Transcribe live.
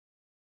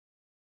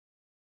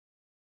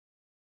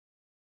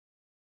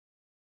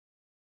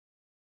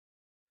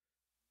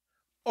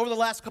Over the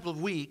last couple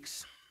of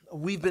weeks,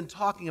 we've been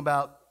talking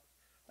about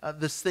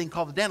this thing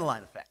called the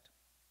dandelion effect.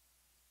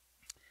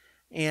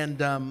 And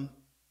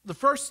the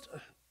first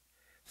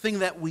thing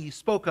that we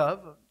spoke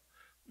of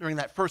during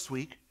that first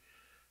week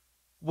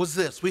was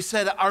this. We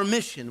said our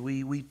mission.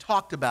 We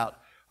talked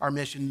about our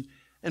mission.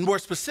 And more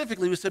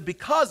specifically, we said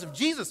because of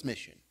Jesus'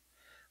 mission,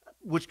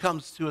 which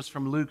comes to us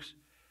from Luke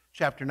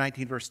chapter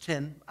 19, verse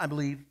 10, I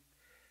believe,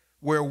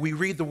 where we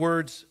read the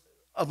words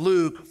of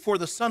Luke, "For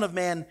the Son of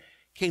Man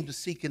came to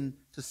seek and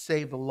to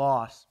save the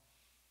lost."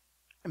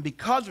 And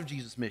because of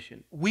Jesus'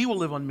 mission, we will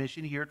live on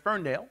mission here at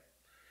Ferndale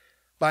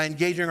by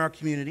engaging our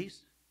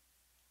communities,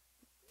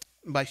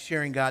 by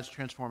sharing God's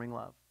transforming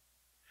love.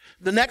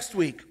 The next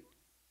week,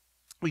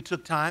 we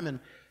took time and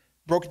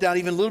broke it down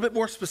even a little bit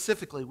more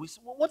specifically. We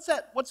said, well, what's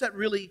that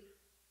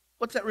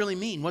really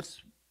mean?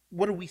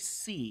 What do we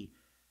see?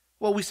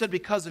 Well, we said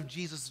because of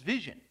Jesus'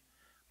 vision,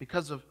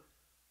 because of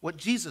what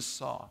Jesus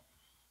saw,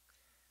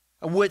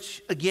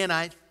 which, again,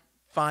 I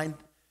find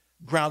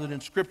grounded in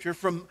Scripture.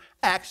 From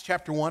Acts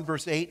chapter 1,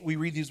 verse 8, we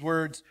read these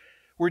words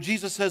where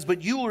Jesus says,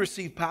 "But you will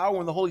receive power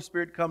when the Holy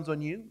Spirit comes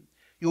on you.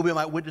 You will be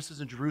my witnesses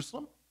in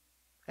Jerusalem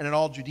and in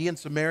all Judea and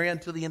Samaria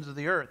until the ends of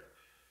the earth."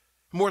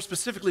 More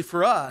specifically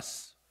for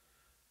us,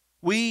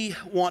 we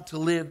want to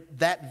live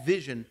that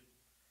vision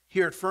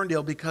here at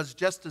Ferndale because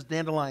just as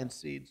dandelion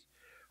seeds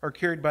are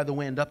carried by the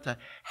wind up to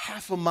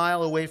half a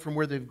mile away from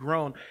where they've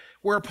grown,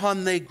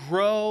 whereupon they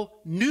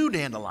grow new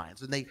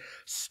dandelions and they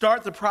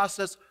start the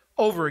process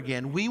over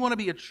again. We want to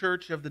be a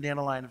church of the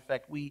dandelion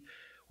effect. We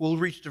will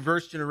reach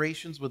diverse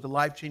generations with the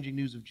life-changing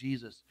news of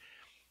Jesus.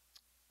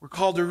 We're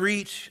called to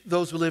reach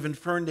those who live in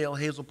Ferndale,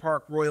 Hazel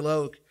Park, Royal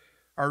Oak,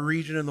 our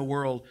region in the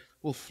world,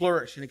 will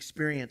flourish and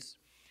experience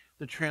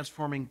the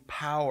transforming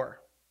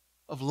power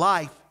of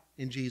life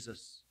in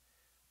Jesus.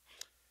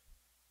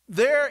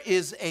 There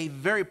is a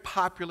very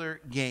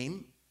popular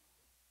game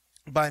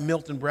by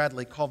Milton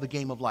Bradley called The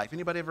Game of Life.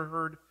 Anybody ever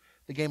heard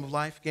The Game of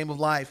Life? Game of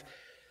Life.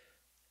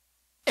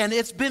 And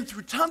it's been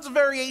through tons of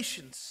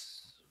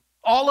variations,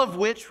 all of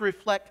which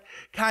reflect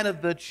kind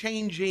of the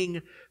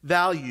changing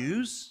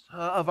values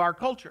of our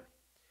culture.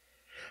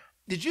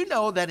 Did you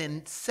know that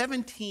in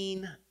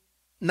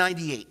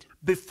 1798,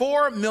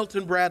 before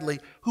Milton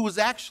Bradley, who was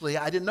actually,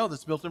 I didn't know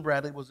this, Milton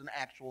Bradley was an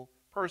actual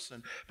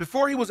person.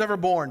 Before he was ever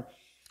born,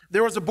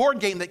 there was a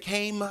board game that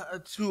came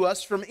to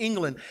us from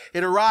England.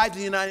 It arrived in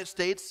the United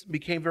States,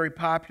 became very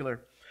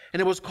popular, and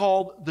it was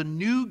called The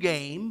New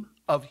Game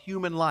of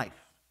Human Life.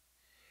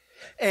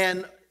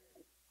 And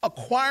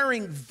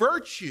acquiring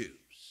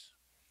virtues,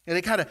 and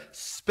it kind of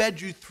sped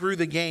you through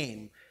the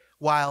game,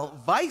 while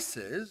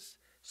vices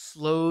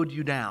slowed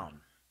you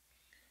down.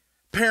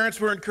 Parents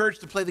were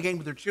encouraged to play the game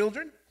with their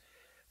children.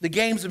 The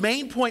game's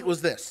main point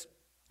was this: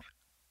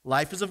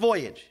 life is a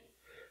voyage,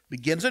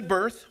 begins at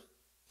birth,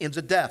 ends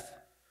at death.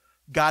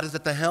 God is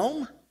at the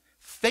helm,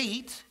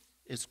 fate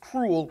is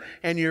cruel,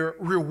 and your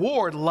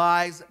reward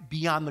lies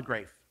beyond the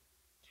grave.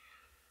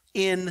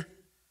 In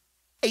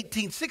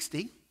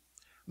 1860,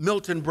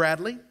 Milton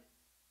Bradley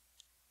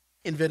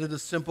invented a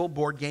simple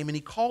board game, and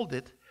he called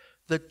it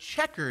the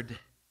checkered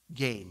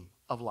game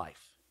of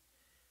life.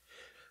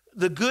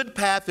 The good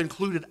path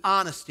included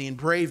honesty and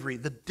bravery.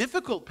 The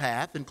difficult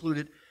path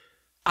included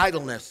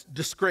idleness,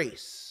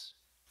 disgrace.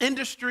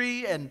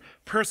 Industry and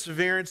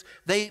perseverance,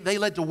 they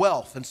led to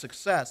wealth and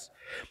success.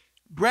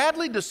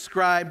 Bradley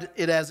described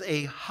it as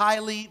a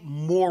highly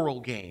moral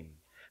game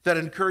that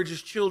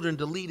encourages children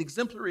to lead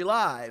exemplary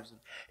lives and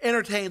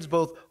entertains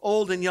both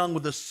old and young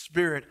with a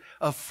spirit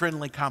of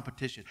friendly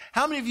competition.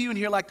 How many of you in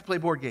here like to play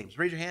board games?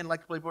 Raise your hand,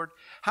 like to play board.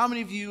 How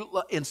many of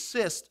you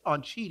insist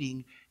on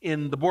cheating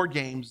in the board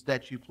games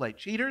that you play?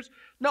 Cheaters?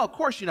 No, of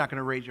course you're not going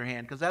to raise your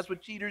hand because that's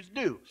what cheaters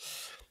do.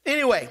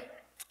 Anyway,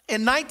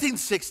 in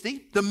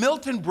 1960, the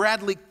Milton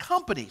Bradley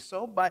Company,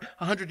 so by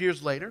 100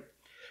 years later,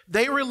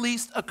 they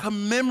released a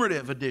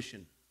commemorative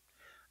edition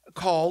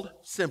called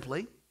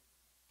simply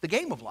The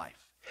Game of Life.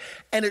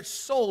 And it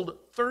sold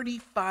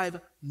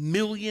 35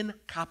 million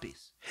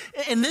copies.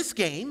 In this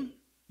game,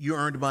 you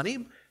earned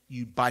money,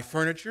 you'd buy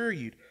furniture,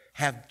 you'd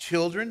have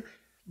children.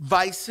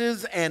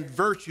 Vices and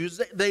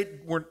virtues, they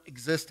weren't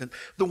existent.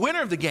 The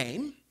winner of the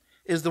game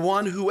is the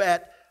one who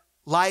at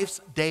life's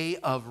day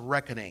of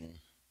reckoning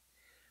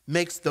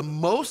makes the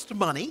most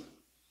money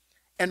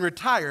and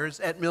retires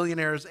at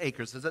Millionaire's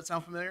Acres. Does that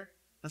sound familiar?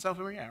 That sound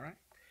familiar? Yeah, right?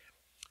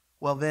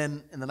 Well,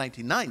 then in the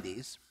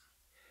 1990s,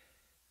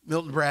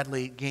 Milton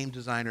Bradley game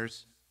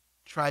designers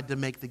tried to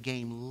make the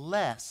game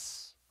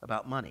less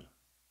about money.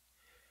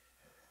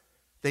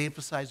 They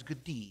emphasized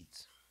good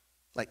deeds,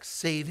 like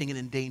saving an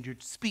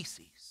endangered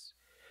species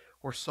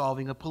or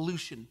solving a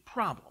pollution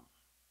problem.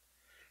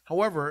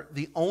 However,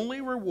 the only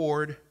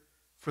reward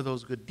for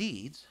those good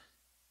deeds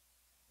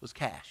was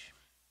cash.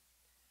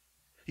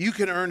 You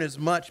can earn as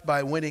much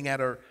by winning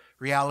at a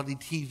reality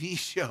TV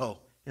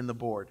show in the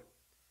board.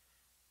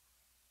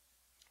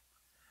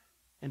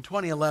 In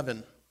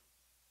 2011,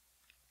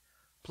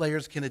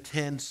 players can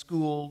attend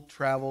school,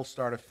 travel,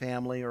 start a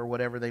family, or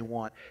whatever they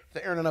want. If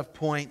they earn enough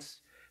points,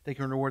 they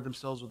can reward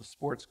themselves with a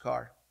sports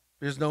car.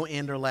 There's no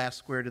end or last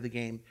square to the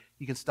game.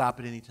 You can stop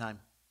at any time.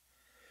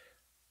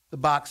 The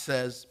box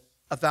says,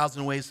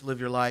 1,000 ways to live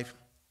your life.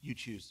 You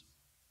choose.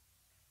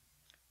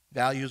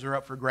 Values are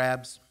up for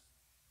grabs.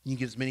 You can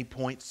get as many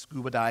points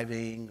scuba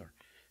diving or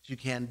as you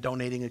can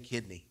donating a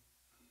kidney.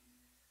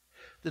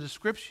 The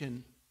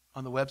description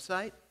on the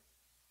website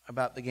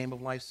about the game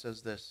of life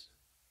says this: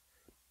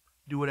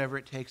 do whatever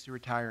it takes to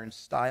retire in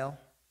style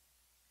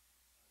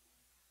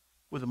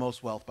with the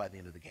most wealth by the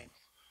end of the game.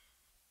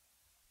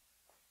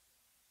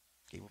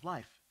 Game of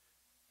life.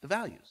 The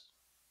values.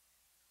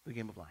 The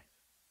game of life.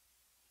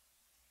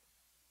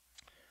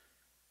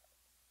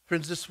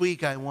 Friends, this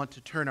week I want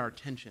to turn our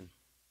attention,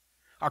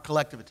 our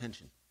collective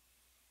attention,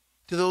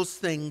 to those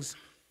things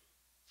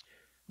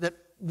that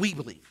we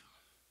believe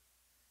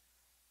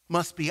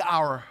must be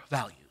our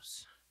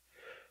values.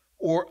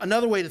 Or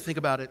another way to think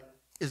about it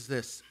is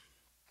this: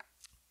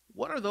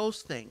 what are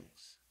those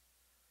things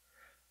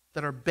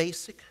that are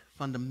basic,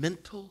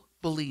 fundamental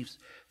beliefs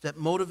that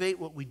motivate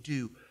what we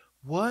do?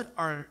 What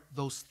are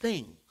those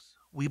things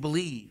we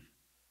believe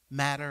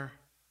matter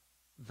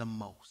the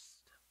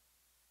most?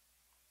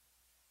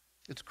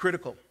 It's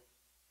critical.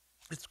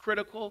 It's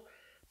critical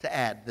to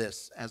add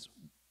this as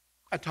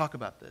I talk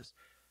about this.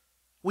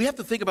 We have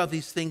to think about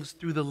these things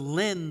through the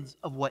lens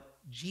of what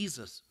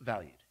Jesus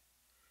valued.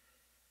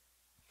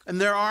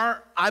 And there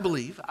are, I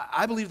believe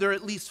there are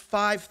at least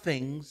 5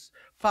 things,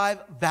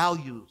 5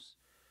 values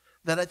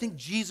that I think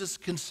Jesus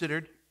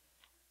considered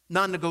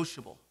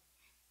non-negotiable.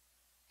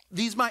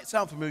 These might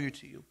sound familiar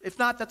to you. If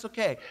not, that's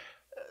okay.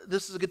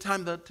 This is a good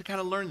time to kind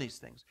of learn these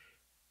things.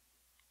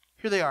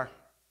 Here they are.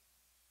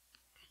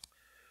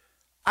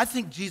 I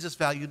think Jesus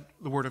valued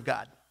the Word of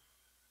God.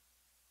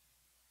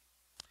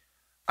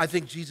 I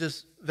think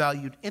Jesus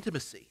valued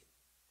intimacy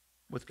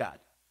with God.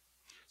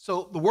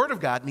 So the Word of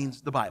God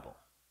means the Bible.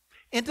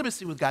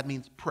 Intimacy with God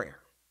means prayer.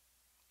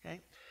 Okay?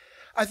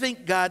 I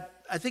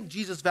think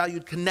Jesus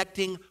valued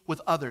connecting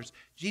with others.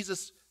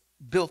 Jesus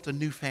built a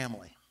new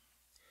family.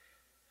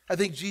 I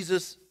think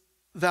Jesus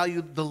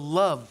valued the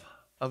love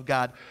of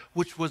God,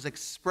 which was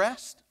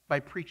expressed by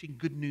preaching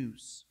good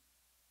news.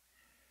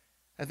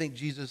 I think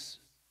Jesus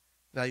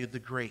valued the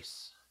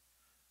grace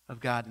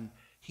of God, and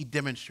he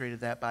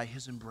demonstrated that by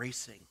his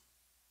embracing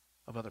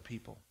of other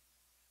people.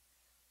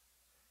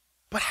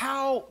 But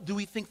how do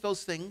we think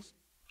those things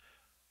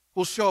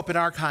will show up in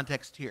our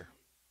context here?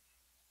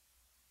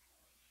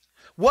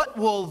 What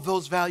will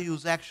those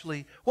values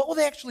actually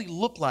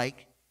look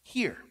like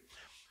here?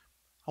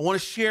 I want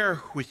to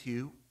share with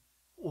you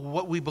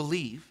what we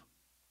believe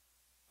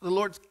the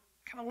Lord's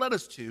kind of led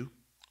us to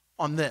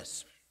on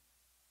this.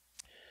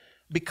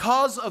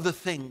 Because of the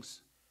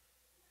things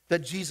that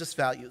Jesus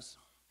values,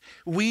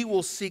 we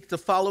will seek to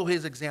follow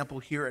his example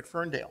here at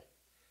Ferndale,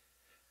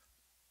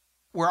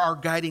 where our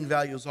guiding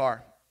values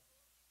are.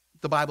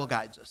 The Bible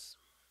guides us.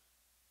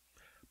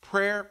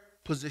 Prayer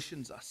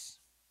positions us.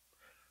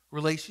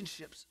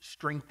 Relationships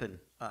strengthen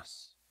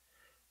us.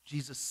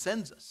 Jesus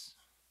sends us.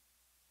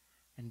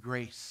 And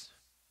grace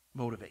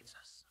motivates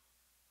us.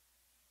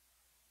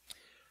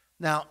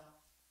 Now,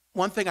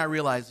 one thing I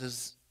realize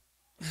is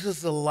this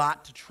is a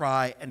lot to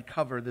try and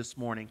cover this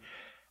morning.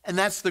 And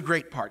that's the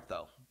great part,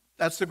 though.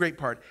 That's the great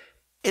part.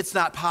 It's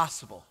not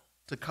possible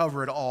to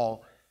cover it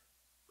all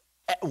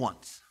at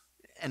once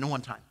and at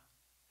one time.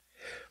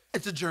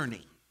 It's a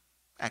journey,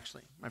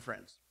 actually, my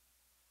friends.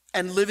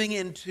 And living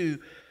into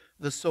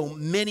the so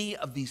many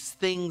of these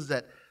things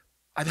that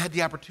I've had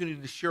the opportunity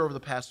to share over the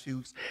past few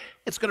weeks,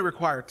 it's going to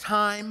require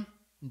time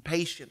and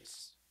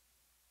patience.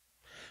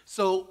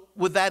 So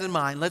with that in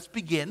mind, let's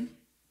begin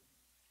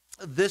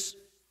this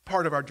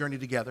part of our journey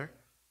together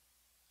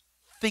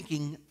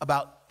thinking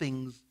about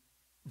things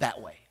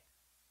that way.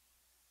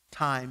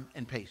 Time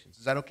and patience.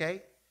 Is that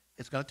okay?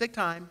 It's going to take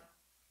time.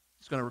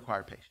 It's going to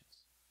require patience.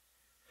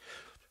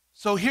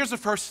 So here's the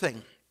first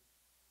thing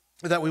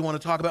that we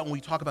want to talk about when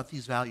we talk about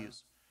these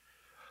values.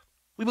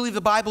 We believe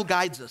the Bible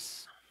guides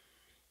us.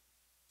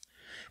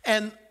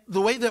 And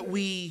the way that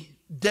we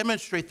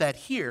demonstrate that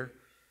here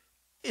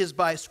is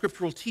by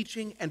scriptural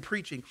teaching and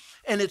preaching.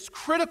 And it's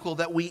critical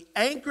that we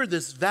anchor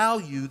this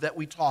value that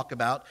we talk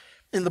about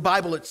in the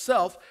Bible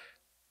itself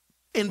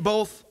in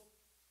both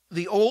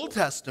the Old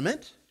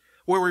Testament,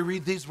 where we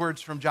read these words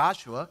from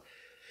Joshua: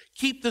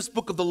 keep this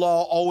book of the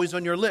law always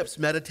on your lips,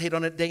 meditate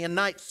on it day and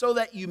night, so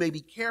that you may be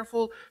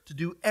careful to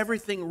do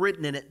everything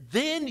written in it.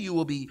 Then you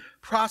will be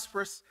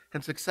prosperous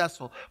and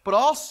successful. But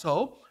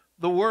also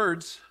the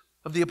words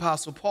of the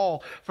Apostle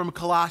Paul from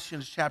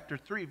Colossians chapter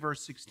 3,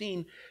 verse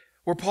 16,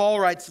 where Paul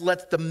writes,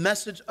 let the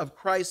message of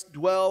Christ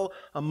dwell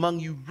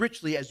among you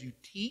richly as you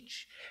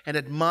teach and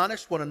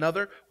admonish one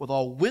another with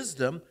all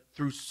wisdom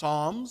through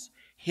psalms,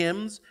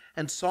 hymns,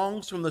 and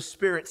songs from the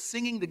Spirit,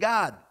 singing to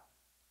God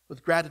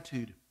with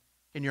gratitude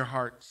in your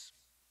hearts.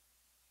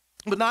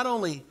 But not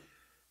only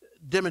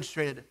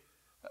demonstrated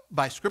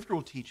by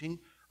scriptural teaching,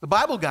 the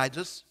Bible guides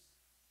us,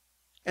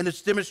 and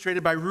it's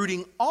demonstrated by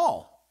rooting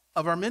all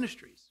of our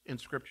ministries in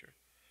Scripture.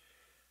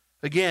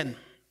 Again,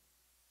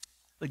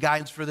 the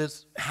guidance for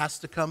this has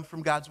to come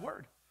from God's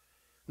Word.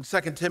 In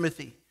 2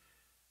 Timothy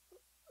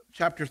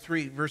chapter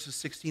 3, verses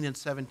 16 and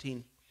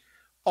 17.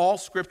 All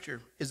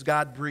Scripture is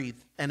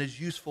God-breathed and is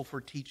useful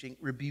for teaching,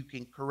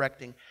 rebuking,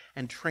 correcting,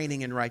 and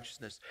training in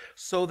righteousness,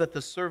 so that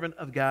the servant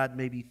of God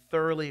may be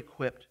thoroughly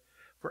equipped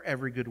for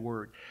every good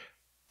word.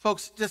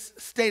 Folks, just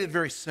stated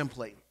very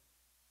simply,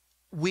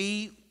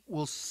 we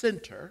will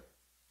center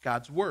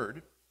God's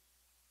Word,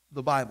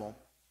 the Bible,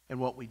 in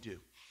what we do.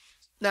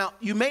 Now,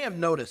 you may have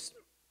noticed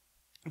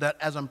that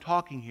as I'm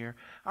talking here,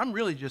 I'm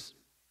really just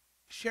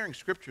sharing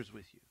Scriptures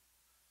with you.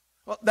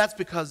 Well, that's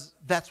because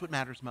that's what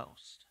matters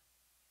most.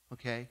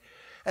 Okay?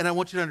 And I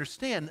want you to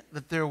understand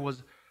that there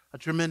was a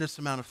tremendous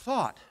amount of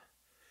thought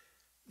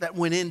that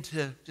went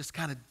into just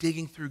kind of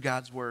digging through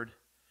God's Word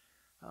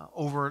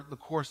over the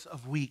course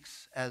of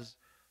weeks as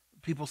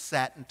people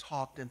sat and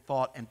talked and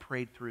thought and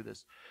prayed through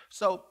this.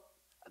 So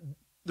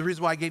the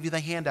reason why I gave you the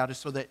handout is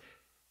so that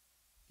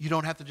you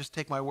don't have to just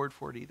take my word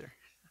for it either.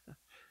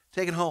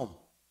 Take it home.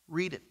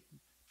 Read it.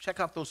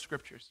 Check out those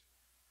Scriptures.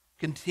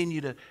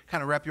 Continue to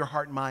kind of wrap your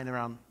heart and mind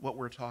around what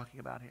we're talking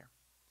about here.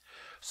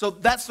 So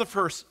that's the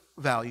first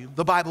value.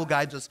 The Bible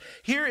guides us.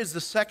 Here is the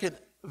second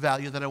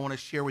value that I want to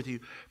share with you.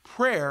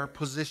 Prayer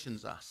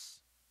positions us.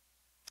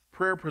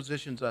 Prayer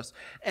positions us.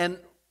 And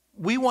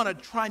we want to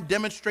try and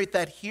demonstrate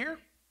that here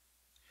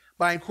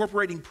by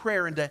incorporating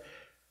prayer into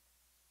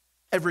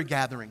every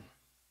gathering.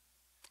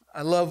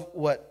 I love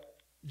what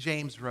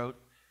James wrote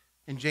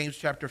in James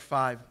chapter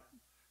 5,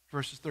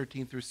 verses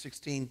 13 through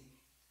 16.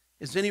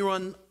 Is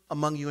anyone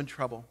among you in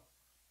trouble?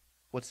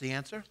 What's the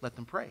answer? Let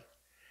them pray.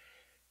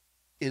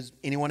 Is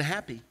anyone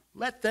happy?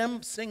 Let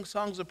them sing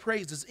songs of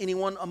praise. Is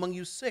anyone among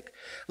you sick?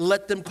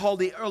 Let them call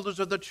the elders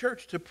of the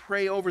church to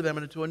pray over them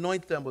and to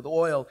anoint them with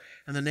oil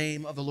in the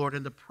name of the Lord.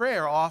 And the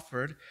prayer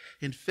offered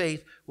in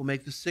faith will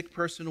make the sick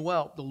person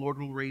well. The Lord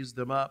will raise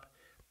them up.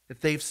 If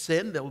they've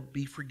sinned, they'll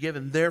be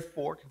forgiven.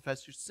 Therefore,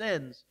 confess your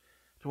sins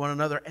to one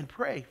another and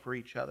pray for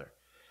each other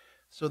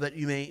so that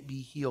you may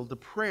be healed. The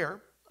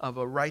prayer of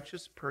a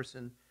righteous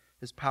person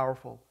is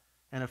powerful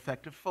and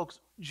effective. Folks,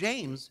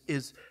 James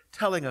is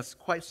telling us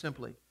quite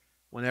simply,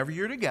 whenever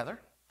you're together,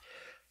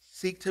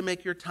 seek to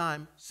make your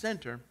time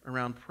center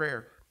around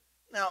prayer.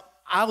 Now,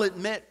 I'll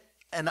admit,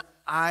 and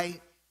I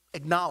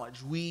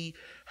acknowledge, we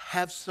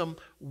have some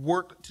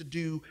work to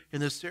do in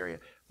this area,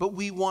 but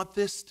we want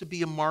this to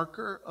be a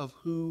marker of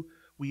who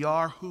we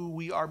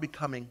are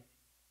becoming.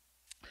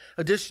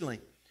 Additionally,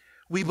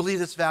 we believe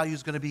this value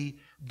is going to be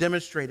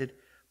demonstrated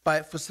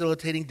by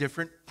facilitating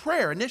different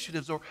prayer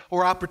initiatives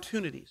or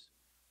opportunities.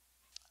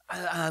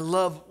 I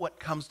love what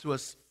comes to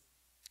us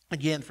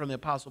again from the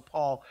Apostle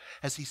Paul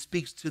as he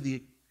speaks to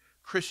the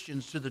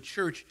Christians, to the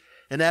church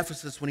in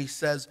Ephesus when he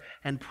says,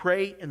 and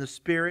pray in the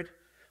Spirit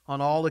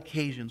on all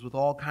occasions with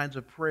all kinds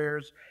of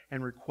prayers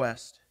and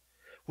requests.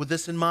 With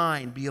this in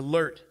mind, be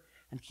alert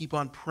and keep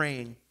on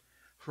praying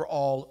for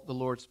all the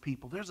Lord's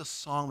people. There's a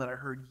song that I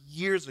heard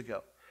years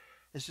ago.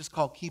 It's just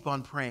called Keep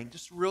on Praying.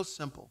 Just real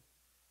simple.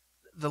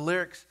 The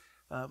lyrics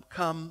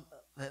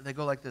they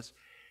go like this.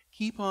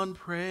 Keep on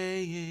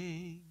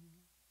praying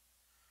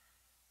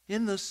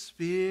in the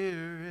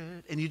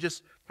Spirit. And you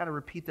just kind of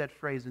repeat that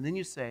phrase. And then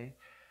you say,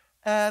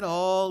 at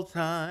all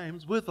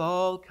times with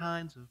all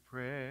kinds of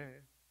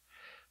prayer.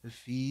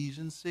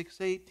 Ephesians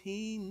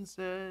 6:18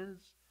 says,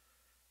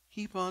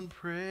 keep on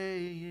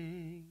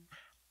praying.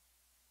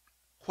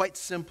 Quite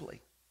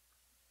simply,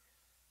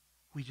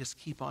 we just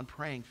keep on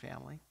praying,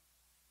 family.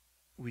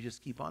 We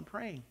just keep on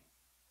praying.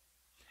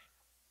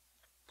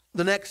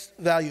 The next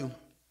value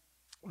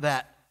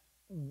that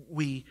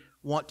we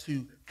want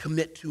to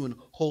commit to and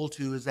hold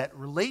to is that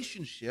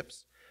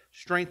relationships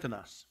strengthen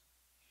us.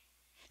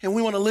 And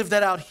we want to live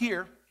that out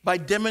here by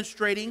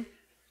demonstrating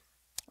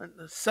and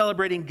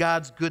celebrating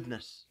God's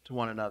goodness to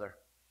one another.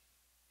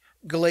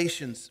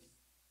 Galatians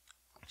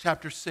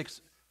chapter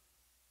 6,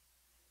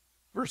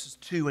 verses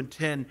 2 and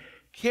 10.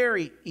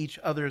 Carry each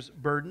other's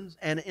burdens,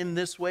 and in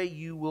this way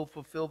you will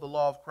fulfill the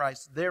law of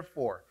Christ.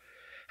 Therefore,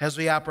 as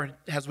we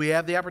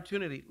have the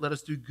opportunity, let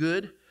us do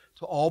good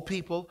to all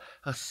people,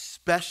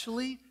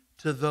 especially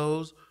to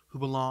those who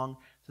belong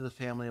to the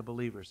family of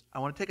believers. I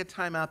want to take a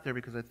time out there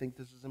because I think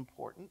this is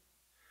important.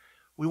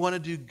 We want to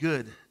do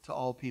good to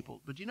all people.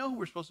 But do you know who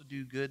we're supposed to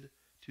do good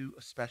to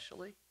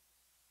especially?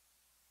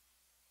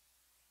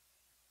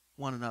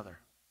 One another.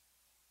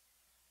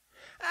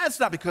 That's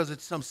not because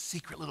it's some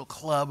secret little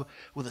club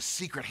with a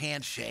secret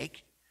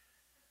handshake.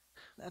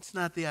 That's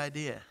not the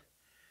idea.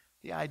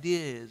 The idea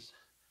is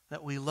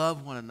that we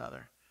love one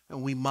another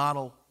and we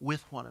model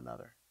with one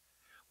another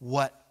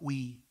what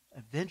we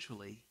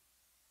eventually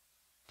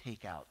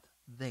take out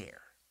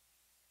there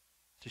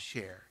to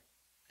share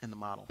in the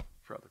model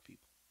for other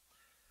people.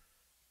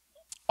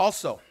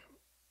 Also,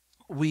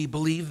 we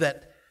believe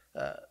that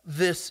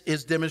this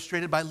is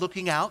demonstrated by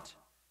looking out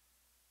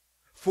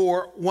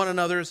for one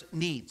another's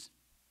needs.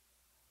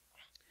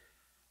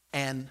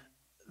 And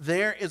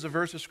there is a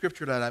verse of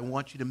Scripture that I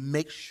want you to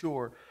make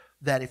sure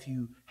that if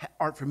you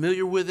aren't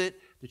familiar with it,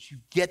 that you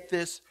get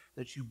this,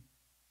 that you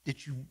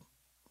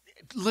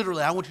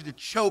literally, I want you to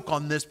choke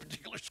on this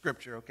particular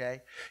Scripture, okay?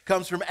 It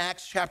comes from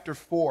Acts chapter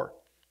 4.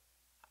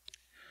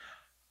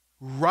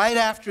 right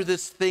after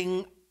this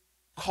thing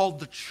called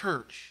the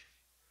church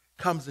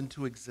comes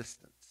into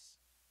existence.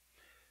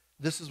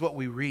 This is what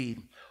we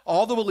read.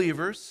 All the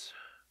believers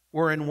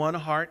were in one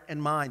heart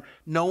and mind.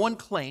 No one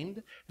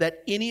claimed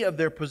that any of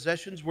their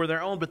possessions were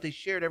their own, but they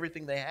shared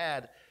everything they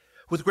had.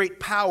 With great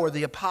power,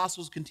 the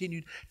apostles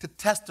continued to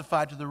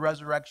testify to the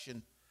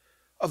resurrection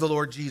of the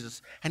Lord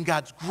Jesus. And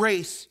God's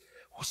grace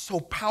was so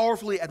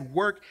powerfully at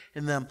work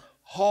in them.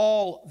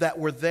 All that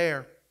were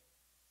there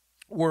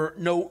were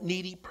no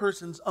needy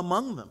persons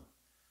among them.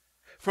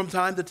 From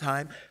time to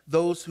time,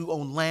 those who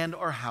owned land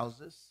or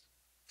houses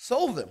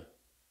sold them,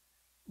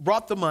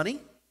 brought the money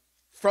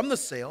from the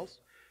sales,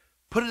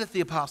 put it at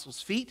the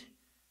apostles' feet,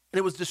 and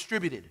it was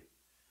distributed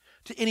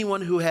to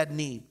anyone who had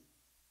need.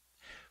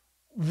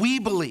 We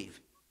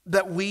believe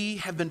that we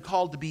have been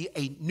called to be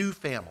a new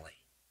family.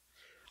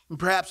 And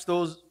perhaps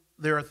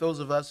there are those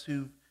of us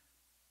who've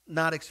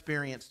not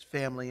experienced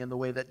family in the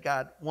way that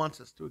God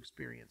wants us to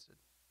experience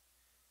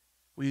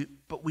it.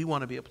 But we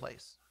want to be a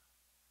place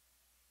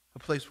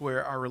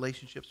where our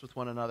relationships with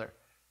one another,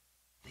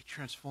 they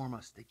transform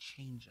us, they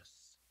change us.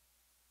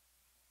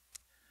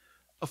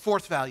 A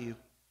fourth value,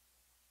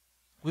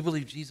 we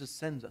believe Jesus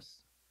sends us.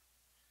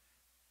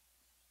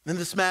 And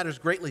this matters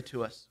greatly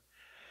to us.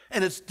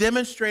 And it's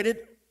demonstrated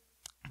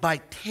by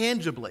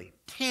tangibly,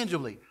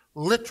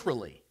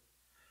 literally,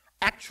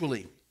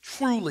 actually,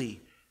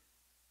 truly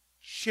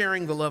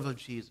sharing the love of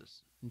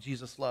Jesus and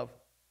Jesus' love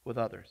with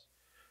others.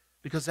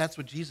 Because that's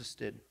what Jesus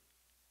did.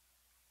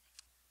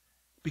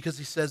 Because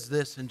he says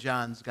this in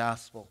John's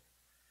Gospel,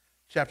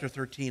 chapter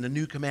 13, a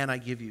new command I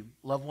give you,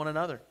 love one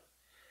another.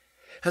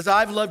 As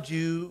I've loved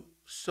you,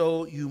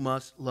 so you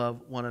must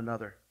love one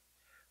another.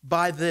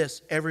 By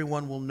this,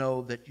 everyone will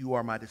know that you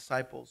are my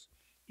disciples,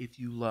 if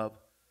you love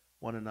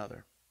one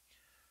another.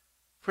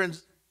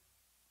 Friends,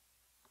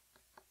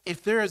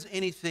 if there is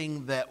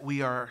anything that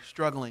we are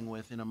struggling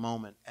with in a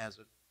moment as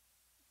a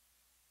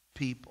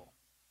people,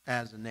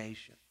 as a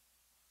nation,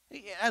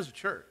 as a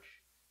church,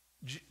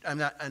 I'm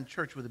not in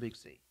church with a big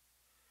C.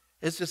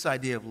 It's this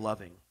idea of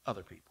loving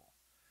other people.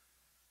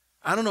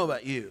 I don't know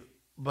about you,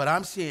 but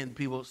I'm seeing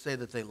people say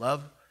that they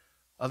love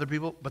other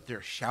people, but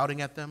they're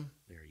shouting at them,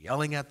 they're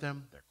yelling at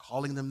them, they're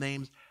calling them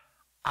names.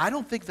 I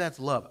don't think that's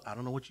love. I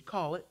don't know what you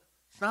call it.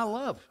 It's not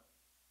love.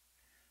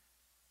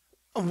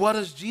 What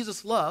does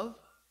Jesus' love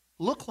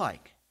look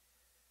like?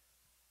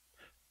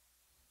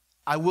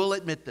 I will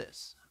admit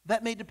this.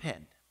 That may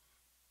depend.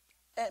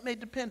 It may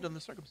depend on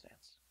the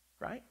circumstance,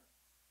 right?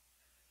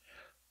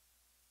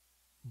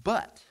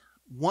 But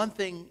one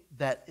thing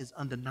that is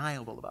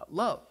undeniable about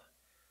love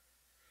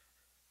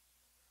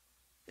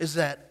is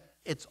that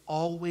it's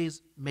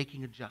always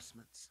making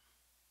adjustments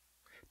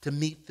to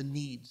meet the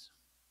needs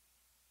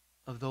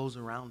of those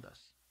around us.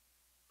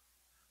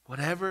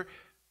 Whatever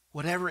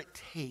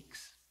it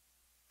takes,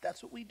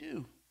 that's what we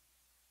do.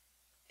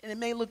 And it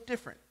may look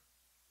different,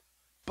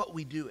 but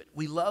we do it.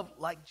 We love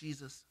like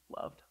Jesus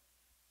loved.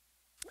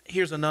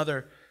 Here's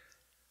another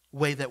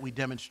way that we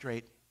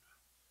demonstrate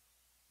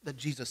that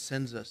Jesus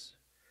sends us: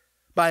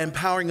 by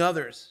empowering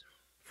others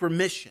for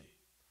mission,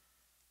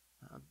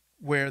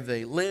 where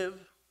they live,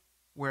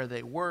 where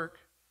they work,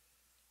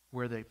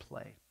 where they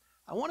play.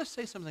 I want to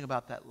say something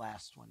about that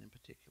last one in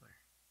particular.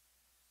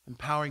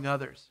 Empowering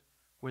others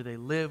where they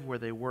live, where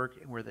they work,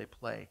 and where they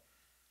play.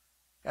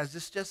 Guys,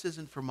 this just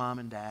isn't for mom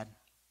and dad,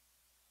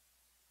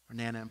 or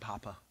Nana and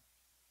Papa,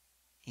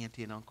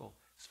 auntie and uncle.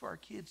 It's for our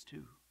kids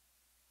too.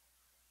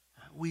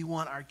 We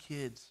want our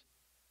kids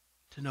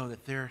to know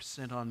that they're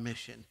sent on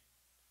mission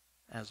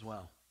as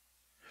well.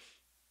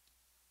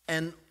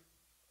 And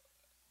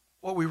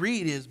what we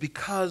read is,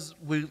 because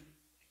we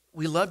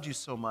loved you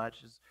so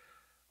much, is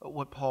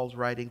what Paul's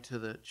writing to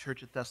the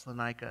church at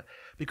Thessalonica.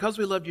 Because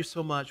we loved you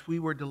so much, we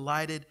were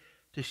delighted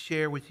to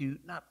share with you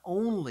not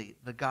only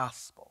the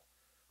gospel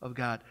of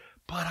God,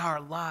 but our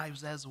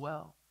lives as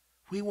well.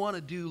 We want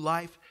to do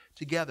life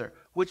together,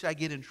 which I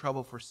get in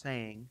trouble for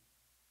saying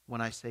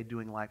when I say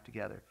doing life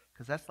together,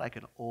 because that's like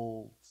an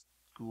old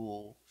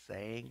school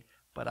saying,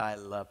 but I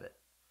love it.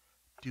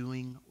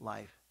 Doing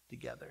life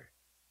together.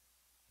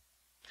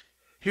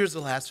 Here's the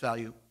last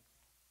value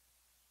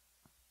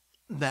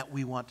that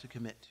we want to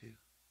commit to.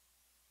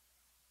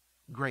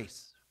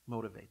 Grace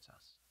motivates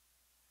us.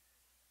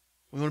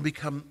 We want to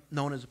become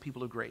known as a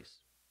people of grace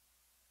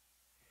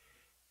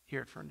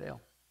here at Ferndale.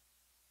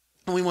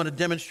 And we want to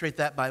demonstrate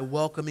that by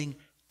welcoming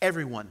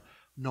everyone,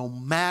 no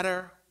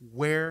matter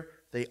where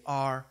they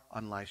are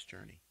on life's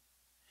journey.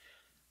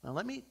 Now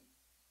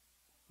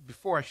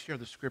before I share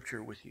the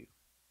scripture with you,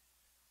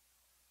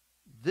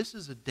 this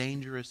is a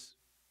dangerous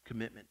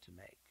commitment to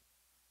make.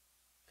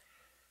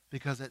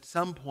 Because at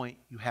some point,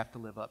 you have to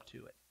live up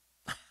to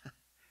it.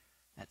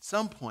 At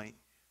some point,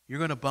 you're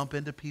going to bump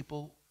into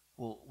people.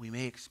 Well, we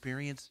may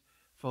experience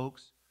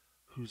folks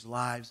whose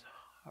lives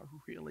are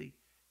really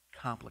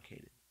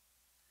complicated.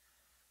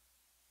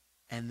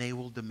 And they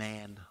will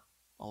demand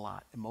a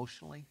lot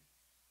emotionally,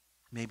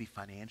 maybe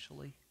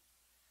financially,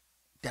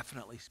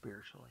 definitely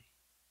spiritually.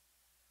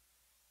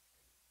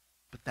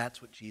 But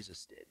that's what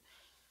Jesus did.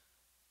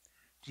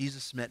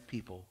 Jesus met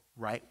people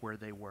right where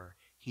they were.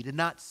 He did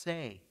not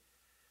say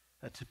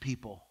to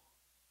people,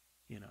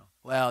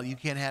 well, you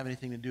can't have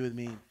anything to do with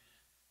me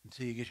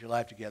until you get your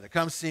life together.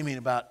 Come see me in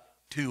about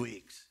 2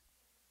 weeks.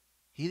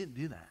 He didn't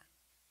do that.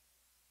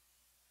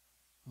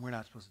 We're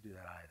not supposed to do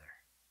that either.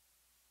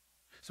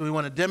 So we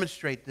want to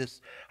demonstrate this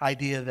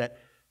idea that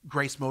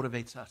grace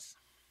motivates us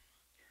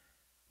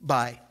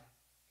by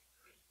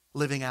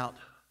living out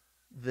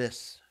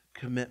this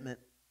commitment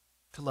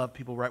to love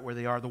people right where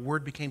they are. The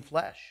Word became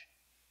flesh,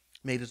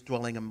 made His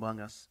dwelling among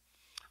us.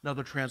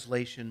 Another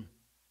translation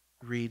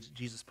reads,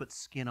 Jesus put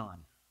skin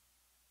on.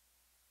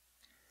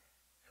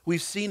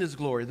 We've seen His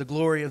glory, the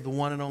glory of the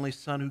one and only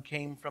Son who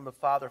came from the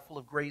Father, full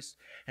of grace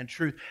and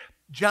truth.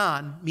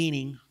 John,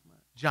 meaning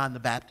John the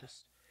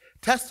Baptist,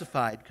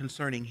 testified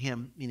concerning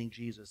Him, meaning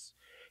Jesus.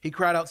 He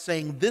cried out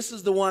saying, "This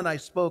is the one I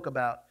spoke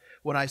about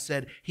when I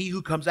said, 'He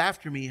who comes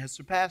after me has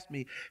surpassed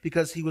me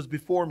because he was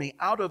before me.'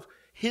 Out of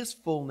His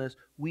fullness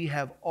we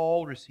have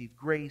all received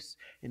grace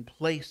in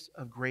place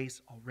of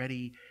grace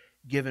already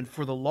given.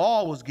 For the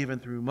law was given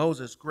through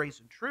Moses. Grace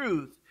and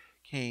truth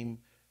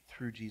came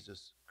through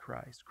Jesus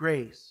Christ."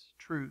 Grace,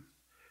 truth,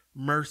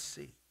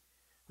 mercy.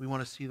 We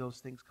want to see those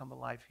things come to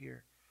life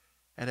here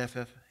at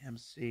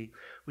FFMC.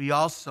 We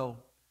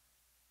also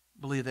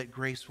believe that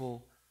grace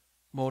will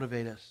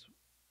motivate us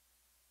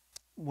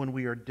when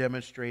we are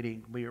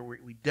demonstrating.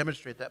 We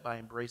demonstrate that by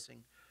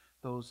embracing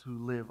those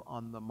who live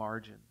on the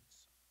margins.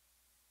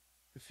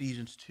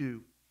 Ephesians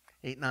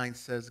 2:8-9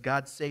 says,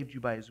 God saved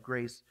you by His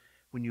grace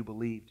when you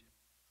believed.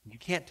 You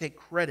can't take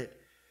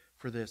credit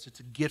for this. It's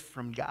a gift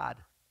from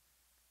God.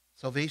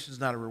 Salvation is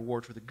not a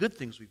reward for the good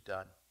things we've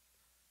done,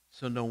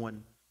 so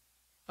none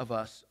of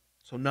us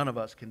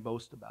can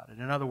boast about it.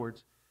 In other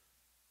words, it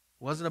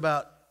wasn't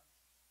about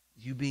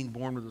you being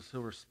born with a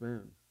silver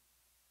spoon.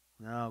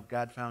 No,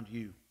 God found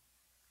you.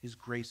 His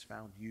grace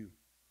found you.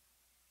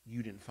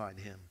 You didn't find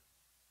Him.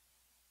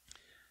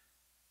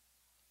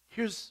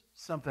 Here's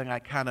something I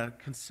kind of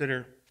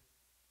consider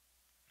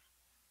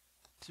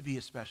to be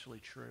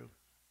especially true.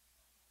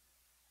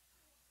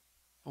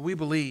 We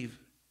believe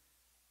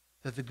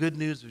that the good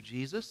news of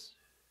Jesus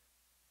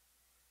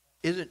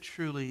isn't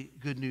truly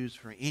good news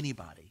for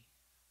anybody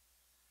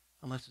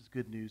unless it's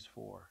good news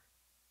for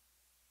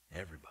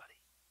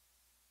everybody.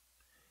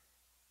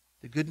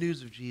 The good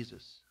news of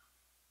Jesus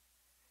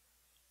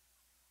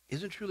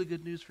isn't truly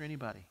good news for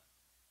anybody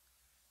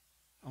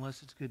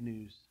unless it's good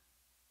news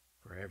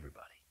for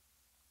everybody.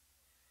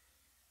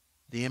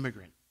 The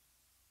immigrant,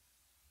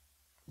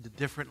 the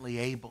differently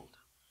abled,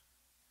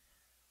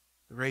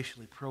 the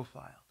racially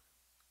profiled,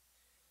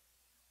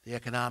 the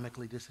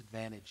economically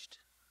disadvantaged,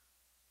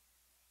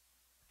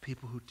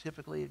 people who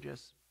typically are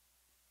just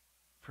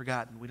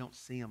forgotten. We don't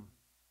see them.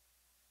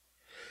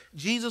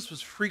 Jesus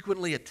was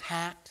frequently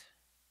attacked,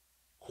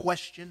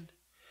 questioned,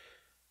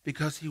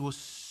 because He was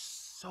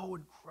so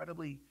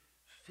incredibly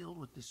filled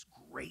with this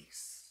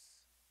grace.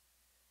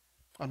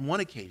 On one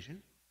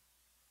occasion,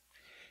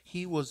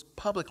 He was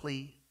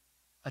publicly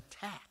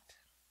attacked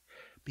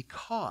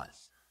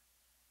because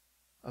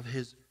of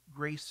His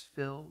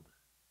grace-filled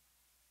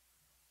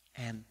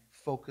and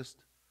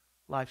focused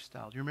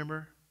lifestyle. Do you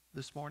remember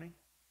this morning?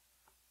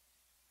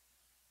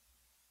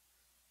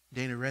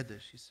 Dana read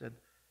this. She said,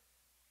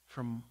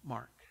 from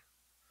Mark,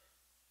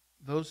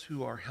 those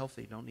who are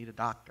healthy don't need a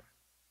doctor.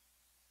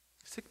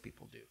 Sick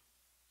people do.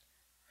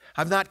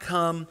 I've not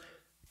come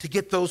to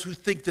get those who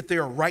think that they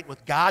are right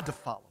with God to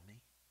follow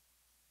me.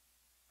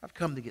 I've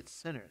come to get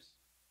sinners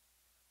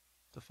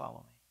to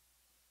follow me.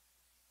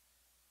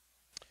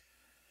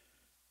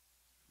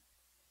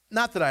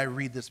 Not that I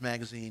read this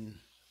magazine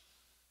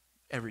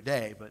every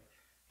day, but,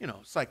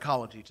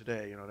 Psychology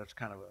Today, that's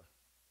kind of a,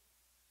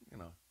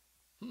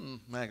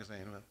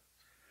 magazine.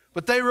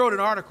 But they wrote an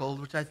article,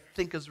 which I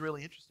think is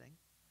really interesting,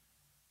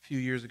 a few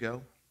years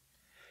ago.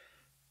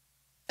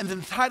 And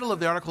the title of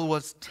the article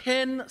was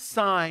 10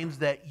 Signs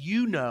That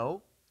You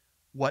Know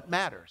What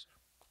Matters.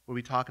 We'll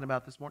be talking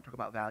about this more, talk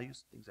about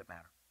values, things that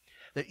matter.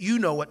 That you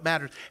know what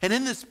matters. And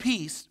in this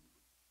piece,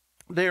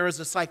 there is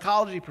a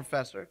psychology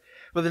professor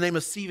by the name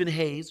of Stephen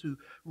Hayes who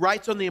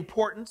writes on the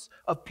importance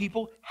of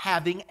people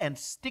having and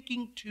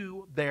sticking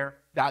to their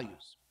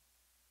values.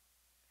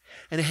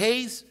 And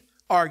Hayes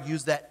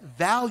argues that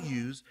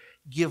values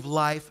give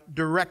life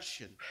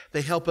direction.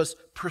 They help us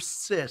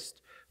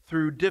persist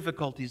through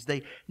difficulties.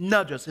 They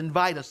nudge us,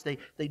 invite us.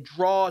 They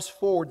draw us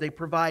forward. They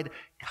provide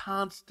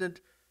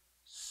constant,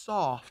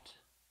 soft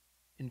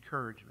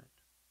encouragement.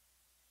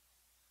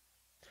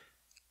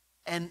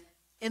 And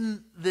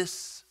in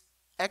this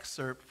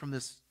excerpt from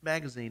this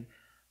magazine,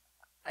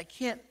 I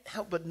can't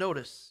help but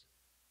notice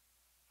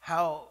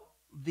how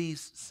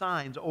these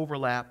signs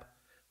overlap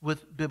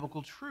with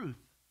biblical truth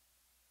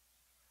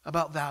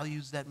about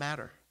values that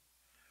matter.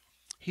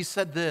 He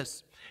said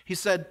this. He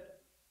said,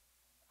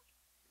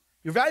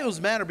 your values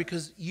matter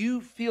because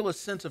you feel a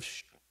sense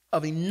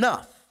of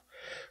enough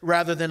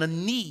rather than a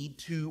need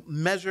to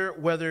measure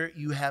whether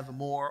you have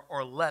more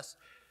or less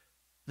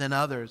than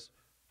others.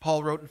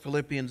 Paul wrote in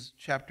Philippians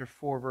chapter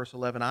 4, verse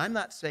 11, I'm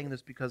not saying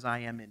this because I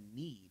am in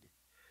need,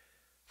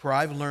 for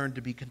I've learned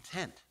to be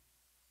content,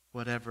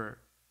 whatever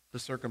the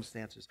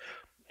circumstances.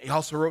 He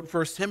also wrote in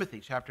 1 Timothy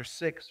chapter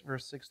 6,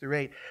 verse 6 through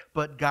 8,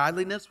 but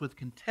godliness with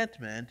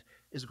contentment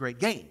is great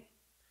gain.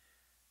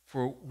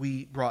 For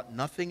we brought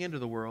nothing into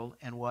the world,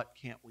 and what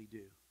can't we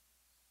do?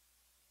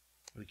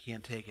 We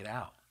can't take it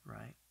out,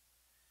 right?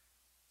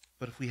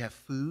 But if we have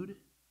food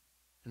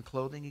and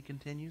clothing, he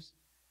continues,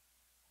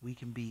 we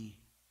can be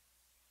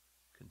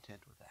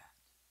content with that.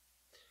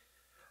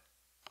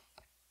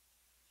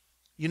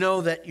 You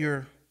know that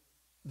your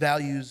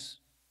values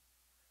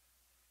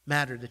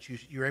matter, that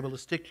you're able to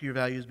stick to your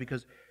values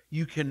because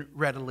you can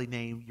readily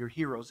name your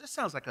heroes. This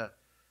sounds like a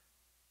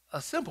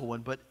simple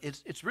one, but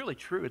it's really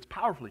true. It's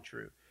powerfully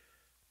true.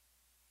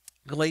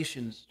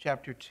 Galatians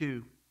chapter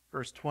 2,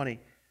 verse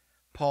 20,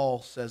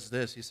 Paul says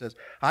this. He says,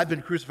 I've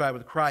been crucified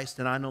with Christ,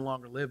 and I no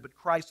longer live, but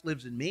Christ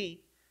lives in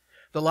me.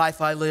 The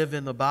life I live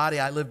in the body,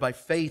 I live by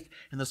faith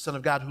in the Son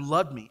of God who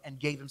loved me and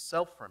gave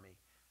himself for me.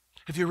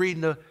 If you read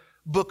in the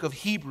book of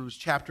Hebrews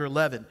chapter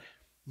 11,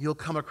 you'll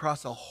come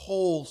across a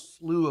whole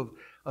slew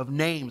of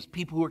names,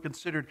 people who are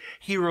considered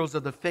heroes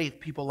of the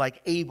faith, people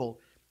like Abel,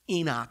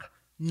 Enoch,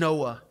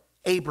 Noah,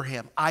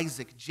 Abraham,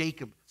 Isaac,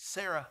 Jacob,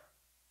 Sarah.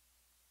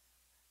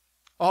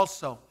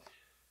 Also,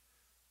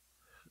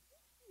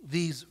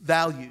 these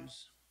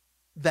values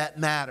that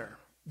matter,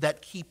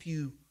 that keep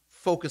you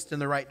focused in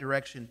the right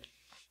direction.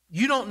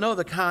 You don't know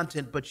the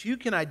content, but you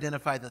can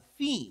identify the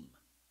theme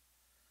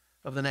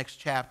of the next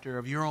chapter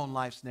of your own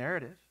life's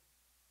narrative.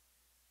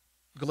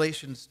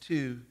 Galatians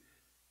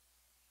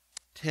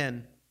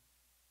 2:10.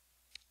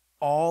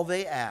 All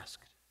they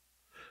asked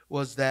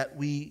was that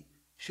we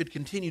should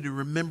continue to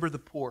remember the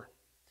poor.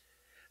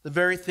 The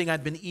very thing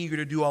I'd been eager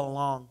to do all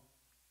along.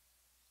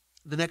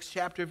 The next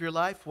chapter of your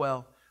life,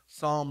 well,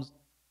 Psalms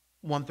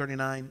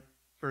 139,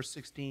 verse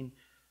 16,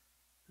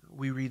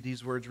 we read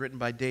these words written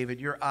by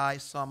David. Your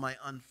eyes saw my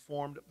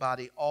unformed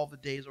body. All the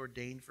days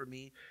ordained for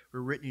me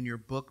were written in your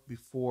book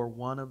before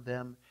one of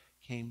them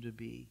came to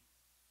be.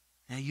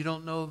 Now, you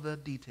don't know the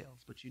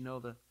details, but you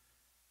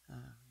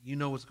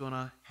know what's going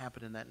to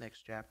happen in that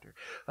next chapter.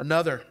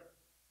 Another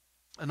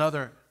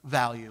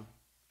value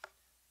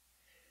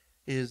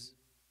is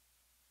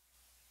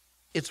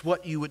it's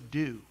what you would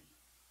do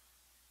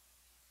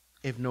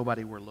if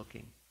nobody were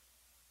looking.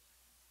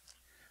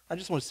 I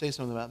just want to say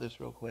something about this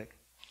real quick.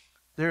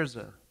 There's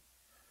a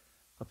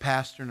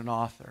pastor and an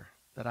author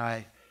that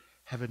I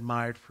have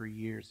admired for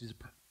years. He's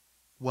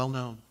well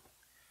known.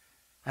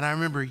 And I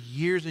remember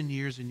years and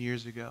years and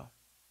years ago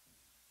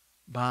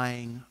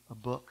buying a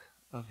book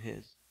of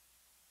his.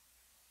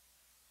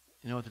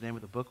 You know what the name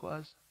of the book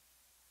was?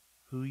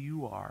 Who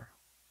You Are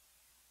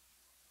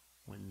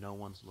When No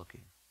One's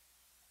Looking.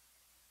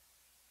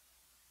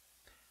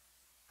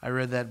 I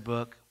read that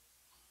book.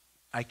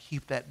 I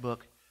keep that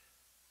book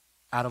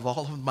out of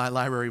all of my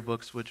library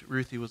books, which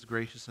Ruthie was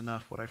gracious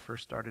enough when I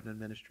first started in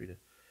ministry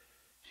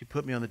she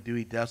put me on the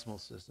Dewey Decimal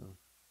System.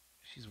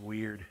 She's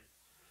weird.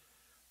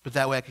 But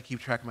that way I could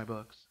keep track of my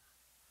books.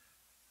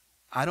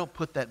 I don't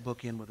put that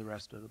book in with the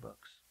rest of the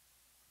books.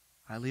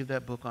 I leave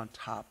that book on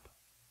top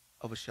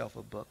of a shelf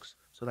of books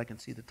so that I can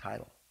see the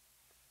title.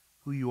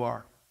 Who You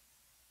Are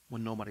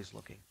When Nobody's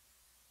Looking.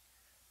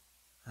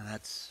 And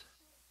that's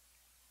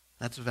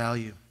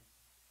value.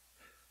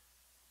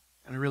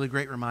 And a really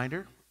great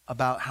reminder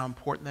about how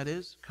important that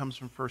is comes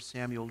from 1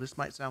 Samuel. This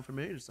might sound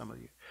familiar to some of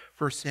you.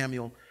 1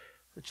 Samuel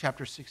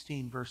chapter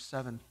 16, verse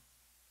 7.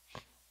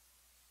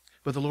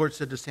 But the Lord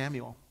said to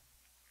Samuel,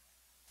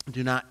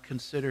 do not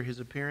consider his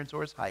appearance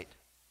or his height,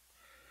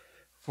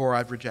 for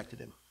I've rejected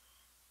him.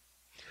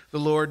 The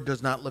Lord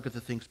does not look at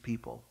the things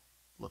people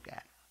look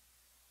at.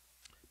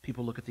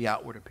 People look at the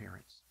outward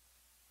appearance.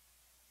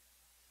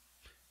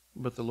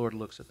 But the Lord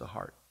looks at the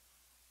heart.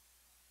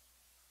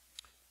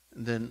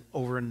 And then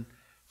over in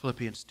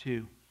Philippians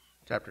 2,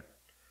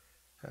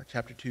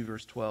 chapter 2,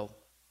 verse 12,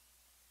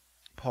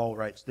 Paul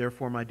writes,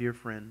 therefore, my dear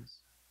friends,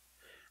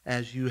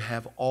 as you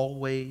have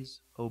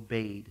always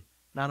obeyed,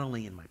 not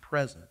only in my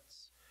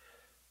presence,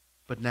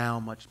 but now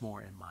much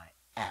more in my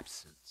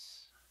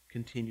absence,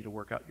 continue to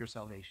work out your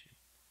salvation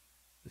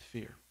with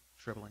fear,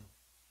 trembling.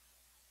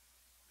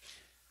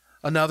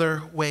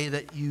 Another way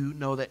that you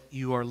know that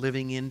you are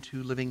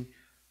living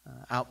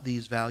out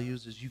these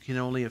values is you can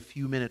only a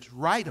few minutes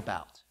write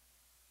about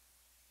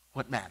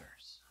what matters.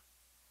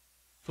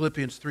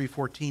 Philippians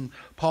 3:14,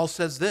 Paul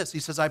says this. He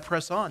says, I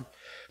press on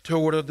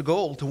toward the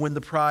goal to win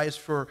the prize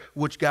for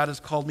which God has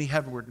called me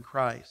heavenward in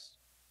Christ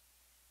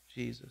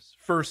Jesus.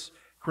 1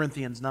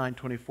 Corinthians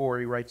 9:24,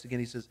 he writes again,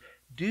 he says,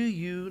 do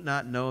you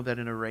not know that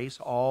in a race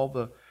all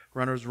the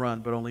runners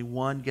run, but only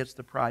one gets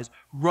the prize?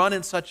 Run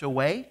in such a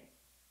way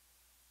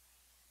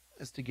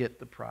as to get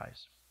the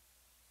prize.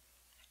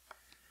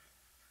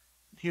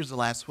 Here's the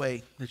last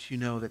way that you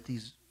know that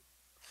these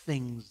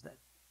things that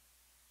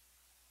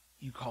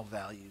you call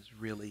values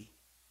really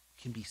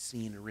can be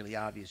seen and really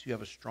obvious. You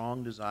have a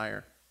strong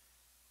desire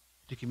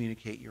to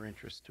communicate your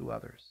interests to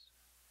others.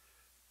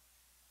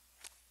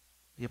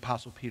 The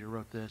Apostle Peter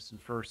wrote this in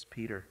 1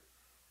 Peter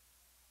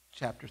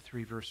chapter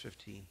 3, verse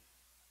 15.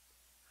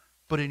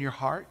 But in your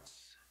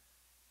hearts,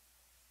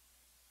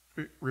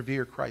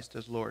 revere Christ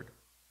as Lord.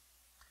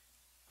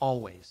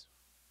 Always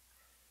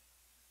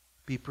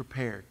be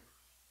prepared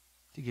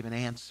to give an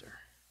answer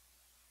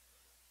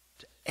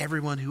to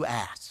everyone who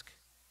asks.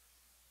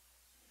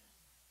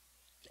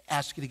 To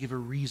ask you to give a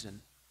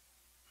reason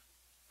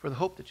for the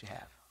hope that you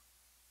have.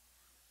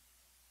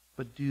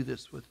 But do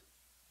this with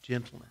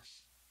gentleness,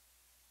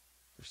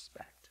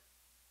 respect.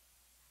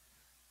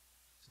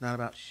 It's not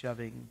about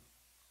shoving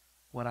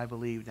what I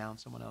believe down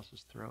someone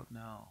else's throat.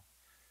 No.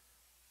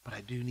 But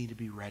I do need to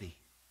be ready.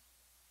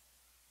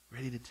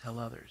 Ready to tell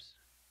others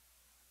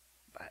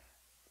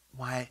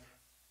why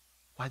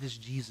this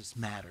Jesus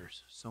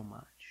matters so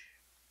much.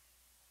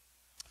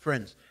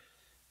 Friends,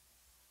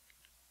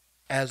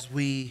 as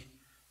we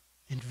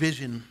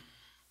envision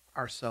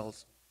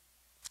ourselves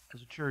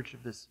as a church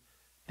of this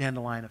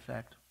dandelion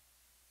effect,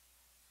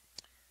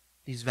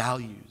 these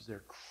values,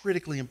 they're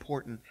critically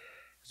important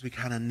as we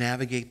kind of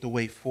navigate the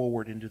way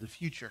forward into the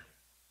future.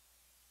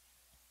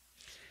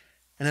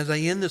 And as I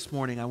end this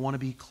morning, I want to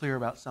be clear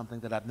about something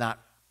that I've not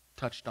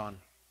touched on.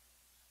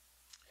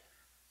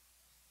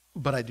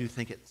 But I do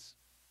think it's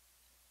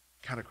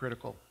kind of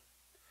critical.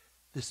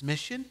 This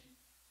mission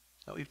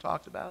that we've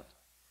talked about,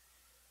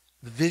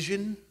 the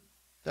vision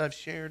that I've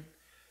shared,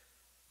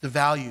 the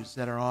values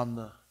that are on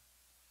the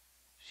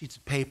sheets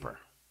of paper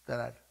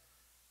that I've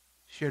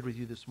shared with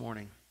you this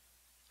morning.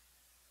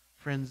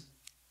 Friends,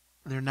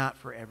 they're not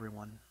for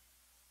everyone.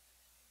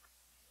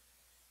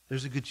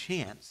 There's a good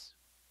chance,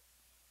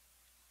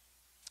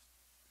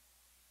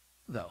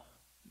 though,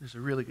 there's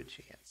a really good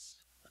chance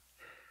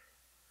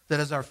that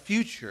as our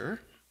future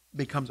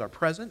becomes our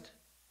present,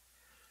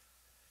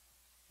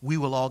 we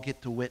will all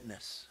get to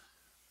witness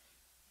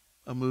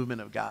a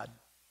movement of God.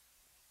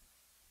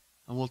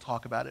 And we'll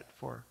talk about it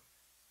for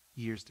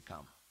years to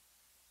come.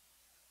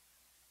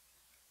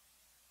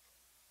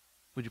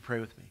 Would you pray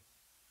with me?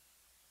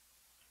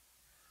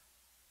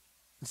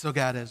 And so,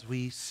 God, as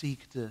we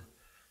seek to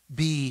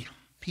be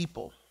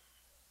people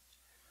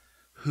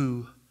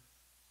who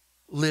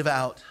live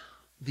out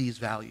these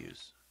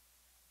values,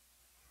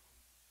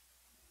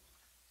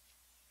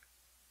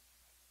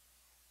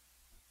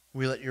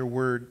 we let your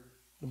word,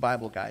 the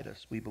Bible, guide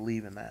us. We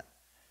believe in that.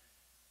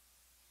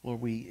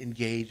 Lord, we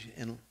engage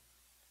in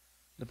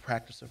the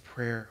practice of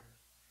prayer.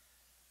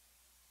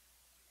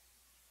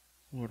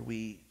 Lord,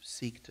 we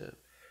seek to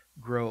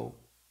grow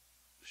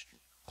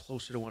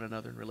closer to one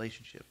another in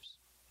relationships.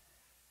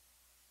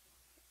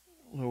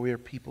 Lord, we are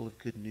people of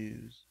good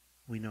news.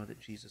 We know that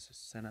Jesus has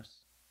sent us.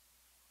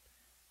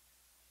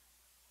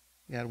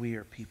 God, we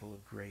are people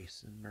of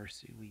grace and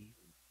mercy. We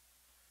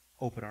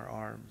open our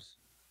arms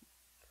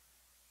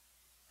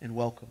and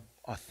welcome,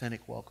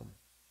 authentic welcome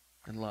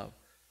and love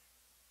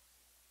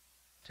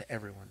to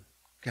everyone.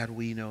 God,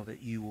 we know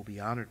that you will be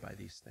honored by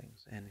these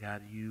things. And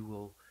God,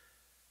 you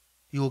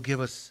will give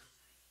us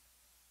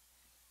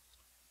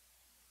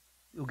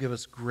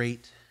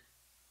great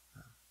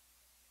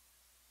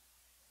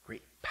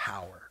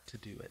power to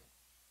do it.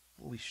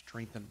 We'll be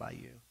strengthened by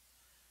you.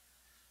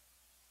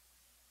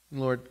 And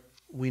Lord,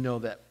 we know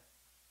that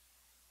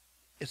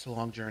it's a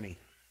long journey.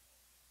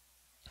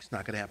 It's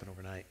not going to happen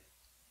overnight.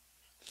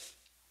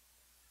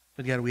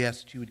 But God, we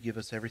ask that you would give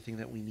us everything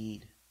that we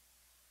need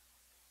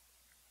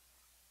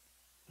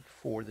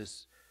for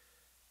this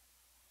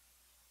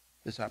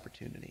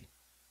opportunity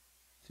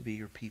to be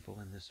your people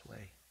in this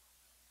way.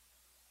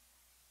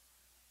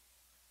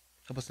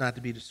 Help us not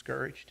to be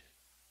discouraged.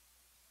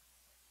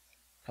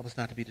 Help us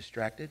not to be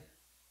distracted.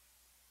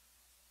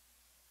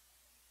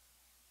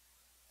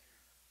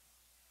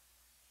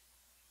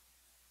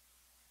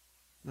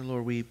 And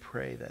Lord, we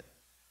pray that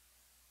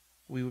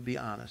we would be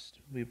honest,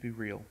 we would be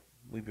real,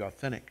 we would be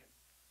authentic.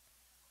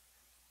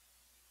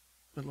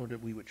 But Lord,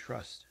 that we would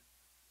trust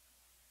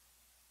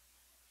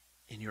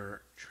in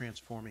your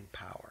transforming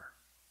power.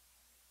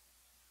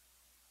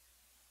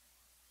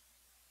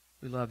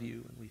 We love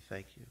you and we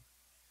thank you.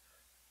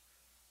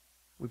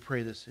 We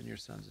pray this in your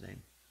Son's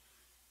name.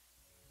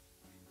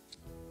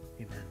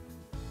 Amen.